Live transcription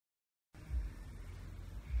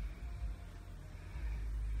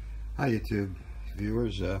Hi YouTube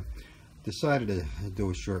viewers, decided to do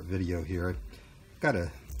a short video here. I've got a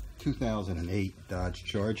 2008 Dodge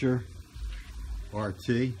Charger RT,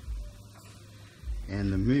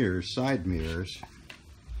 and the mirrors, side mirrors,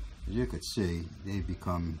 as you could see, they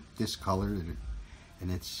become discolored,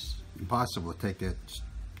 and it's impossible to take that,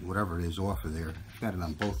 whatever it is, off of there. I've got it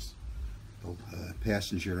on both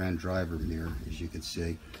passenger and driver mirror, as you can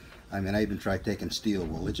see. I mean, I even tried taking steel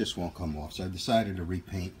wool, it just won't come off. So I decided to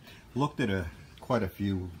repaint. Looked at quite a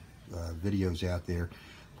few videos out there,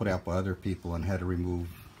 put out by other people, on how to remove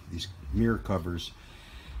these mirror covers.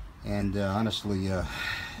 And honestly,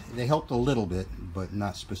 they helped a little bit, but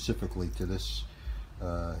not specifically to this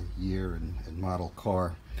year and model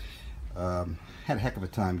car. Had a heck of a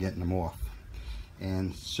time getting them off.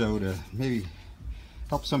 And so to maybe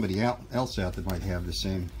help somebody else out that might have the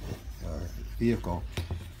same vehicle,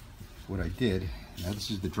 what I did, now this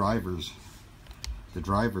is the driver's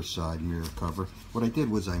side mirror cover. What I did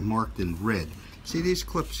was I marked in red. See these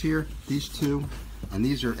clips here, these two, and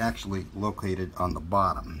these are actually located on the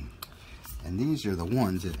bottom. And these are the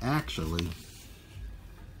ones that actually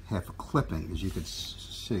have a clipping, as you can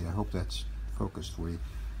see. I hope that's focused for you.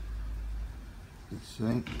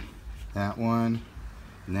 See that one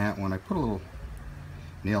and that one. I put a little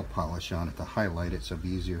nail polish on it to highlight it so it'll be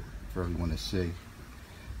easier for everyone to see.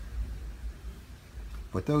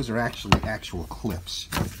 But those are actually actual clips.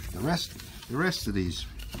 The rest of these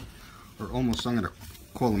are almost, I'm going to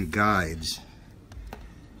call them guides.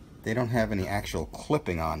 They don't have any actual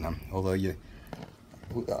clipping on them, although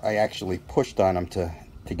I actually pushed on them to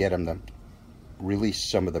get them to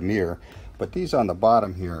release some of the mirror. But these on the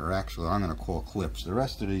bottom here are actually, I'm going to call clips. The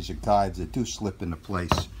rest of these are guides that do slip into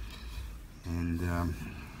place. And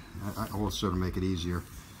I will sort of make it easier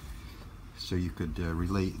so you could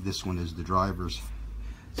relate. This one is the driver's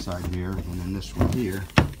side mirror, and then this one here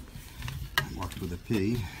marked with a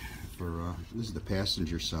P for this is the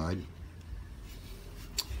passenger side.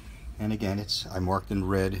 And again, I marked in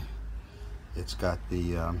red. It's got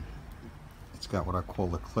the it's got what I call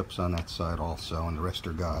the clips on that side also, and the rest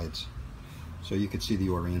are guides, so you can see the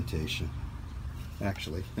orientation.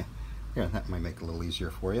 Actually, yeah, that might make it a little easier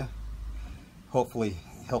for you. Hopefully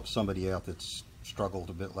help somebody out that's struggled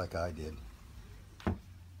a bit like I did.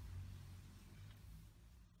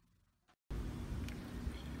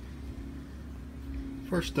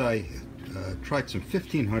 First, I tried some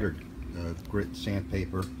 1500 grit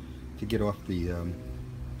sandpaper to get off the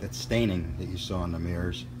that staining that you saw in the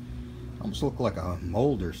mirrors. Almost looked like a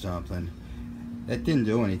mold or something. That didn't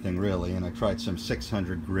do anything really, and I tried some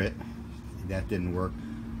 600 grit. That didn't work.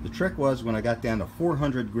 The trick was when I got down to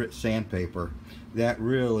 400 grit sandpaper, that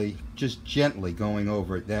really, just gently going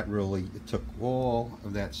over it, that really took all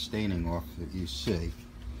of that staining off that you see.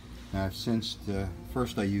 Now, since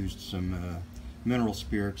first I used some mineral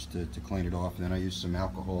spirits to clean it off, and then I used some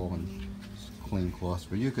alcohol and clean cloths,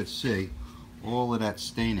 but you could see all of that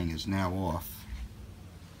staining is now off,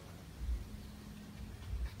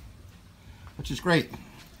 which is great.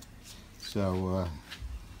 So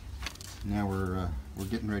now we're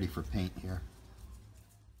getting ready for paint here.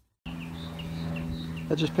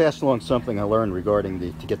 I just passed along something I learned regarding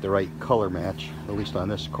to get the right color match, at least on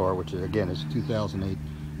this car, which again is a 2008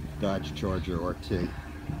 Dodge Charger RT.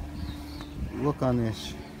 Look on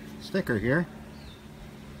this sticker here,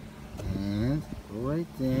 and right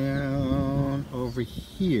down over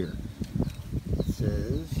here it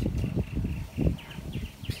says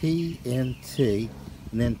PNT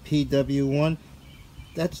and then PW1.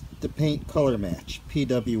 That's the paint color match,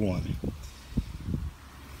 PW1.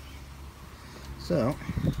 So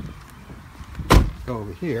go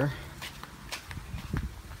over here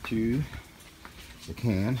to the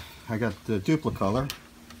can. I got the Duplicolor,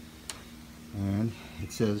 and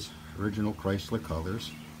it says original Chrysler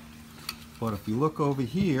colors. But if you look over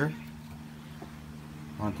here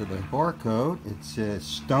onto the barcode, it says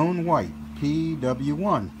Stone White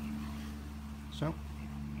PW1. So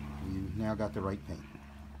you now got the right paint.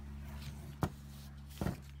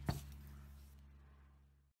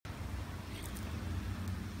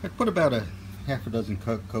 I put about a half a dozen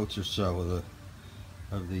coats or so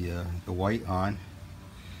of the white on,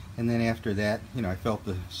 and then after that, you know, I felt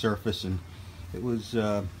the surface and it was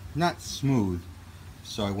not smooth,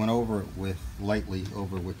 so I went over it lightly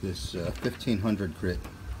with this 1500 grit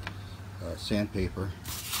sandpaper,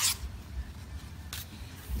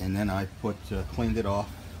 and then I cleaned it off,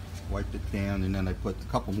 wiped it down, and then I put a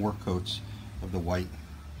couple more coats of the white,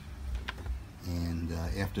 and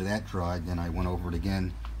after that dried, then I went over it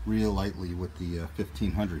again real lightly with the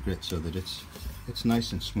 1500 grit so that it's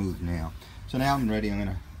nice and smooth now. So now I'm ready. I'm going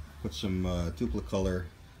to put some Duplicolor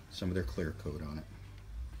some of their clear coat on it.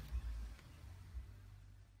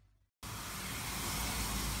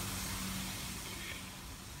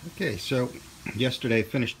 Okay, so yesterday I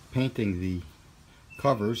finished painting the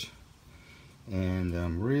covers, and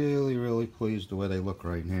I'm really pleased the way they look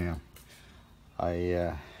right now.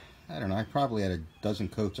 I don't know, I probably had a dozen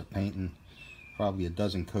coats of painting, probably a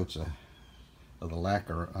dozen coats of the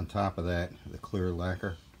lacquer on top of that, the clear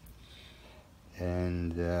lacquer.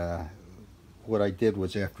 And what I did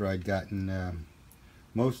was, after I'd gotten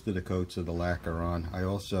most of the coats of the lacquer on, I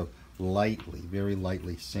also very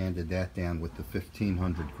lightly sanded that down with the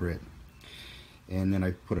 1500 grit. And then I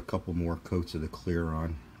put a couple more coats of the clear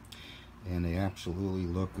on, and they absolutely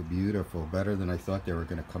look beautiful, better than I thought they were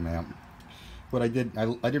going to come out. What I did, I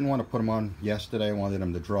didn't want to put them on yesterday. I wanted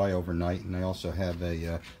them to dry overnight, and I also have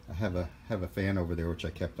a have a fan over there which I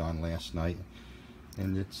kept on last night.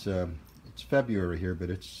 And it's February here, but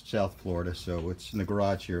it's South Florida, so it's in the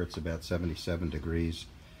garage here. It's about 77 degrees,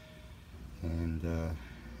 and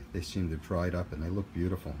they seem to have dried up, and they look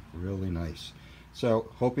beautiful, really nice. So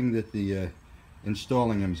hoping that the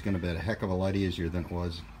installing them is going to be a heck of a lot easier than it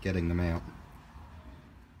was getting them out.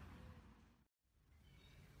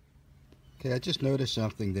 Okay, I just noticed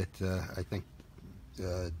something that I think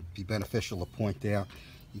be beneficial to point out.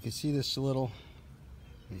 You can see this little,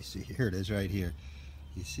 let me see, here it is right here.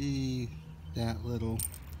 You see that little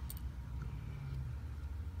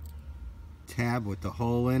tab with the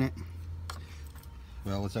hole in it?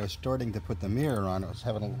 Well, as I was starting to put the mirror on, I was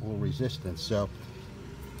having a little resistance, so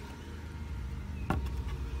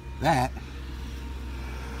that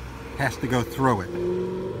has to go through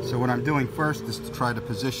it. So what I'm doing first is to try to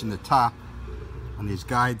position the top on these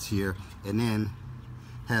guides here, and then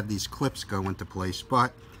have these clips go into place.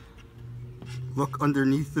 But look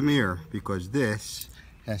underneath the mirror, because this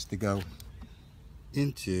has to go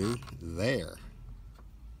into there.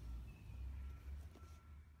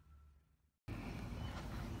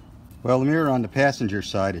 Well, the mirror on the passenger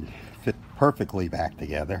side had fit perfectly back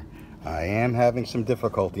together. I am having some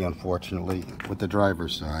difficulty, unfortunately, with the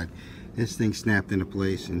driver's side. This thing snapped into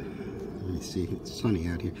place, and let me see, it's sunny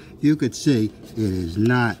out here. You could see it is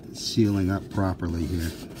not sealing up properly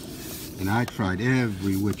here. And I tried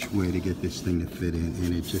every which way to get this thing to fit in,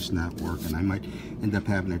 and it's just not working. I might end up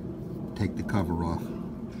having to take the cover off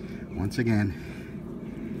once again.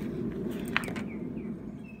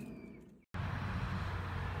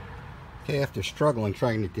 Okay, after struggling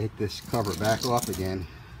trying to take this cover back off again,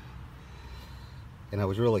 and I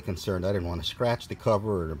was really concerned. I didn't want to scratch the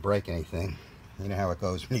cover or to break anything. You know how it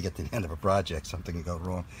goes when you get to the end of a project, something can go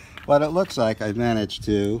wrong. But it looks like I've managed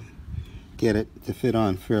to get it to fit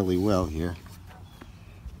on fairly well here,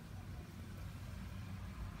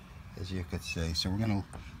 as you could see. So we're going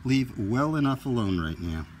to leave well enough alone right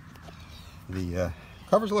now. The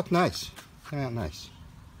covers look nice. Came out nice.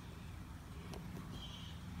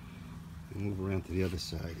 Move around to the other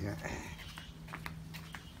side here.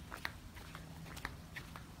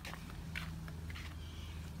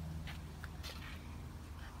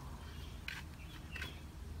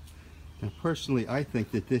 Now, personally, I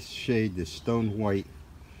think that this shade, this stone white,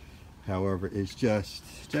 however, is just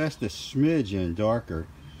a smidgen darker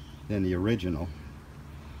than the original.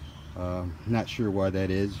 Not sure why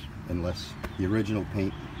that is, unless the original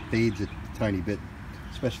paint fades a tiny bit,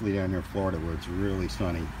 especially down here in Florida where it's really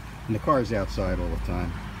sunny. And the car's outside all the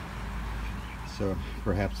time, so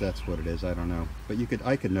perhaps that's what it is. I don't know, but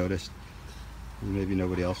I could notice. Maybe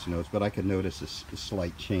nobody else knows, but I could notice a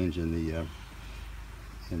slight change in the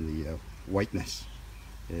whiteness.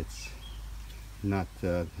 It's not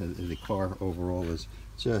the car overall is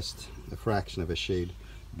just a fraction of a shade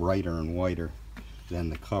brighter and whiter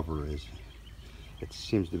than the cover is. It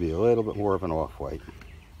seems to be a little bit more of an off-white,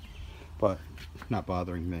 but not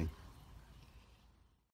bothering me.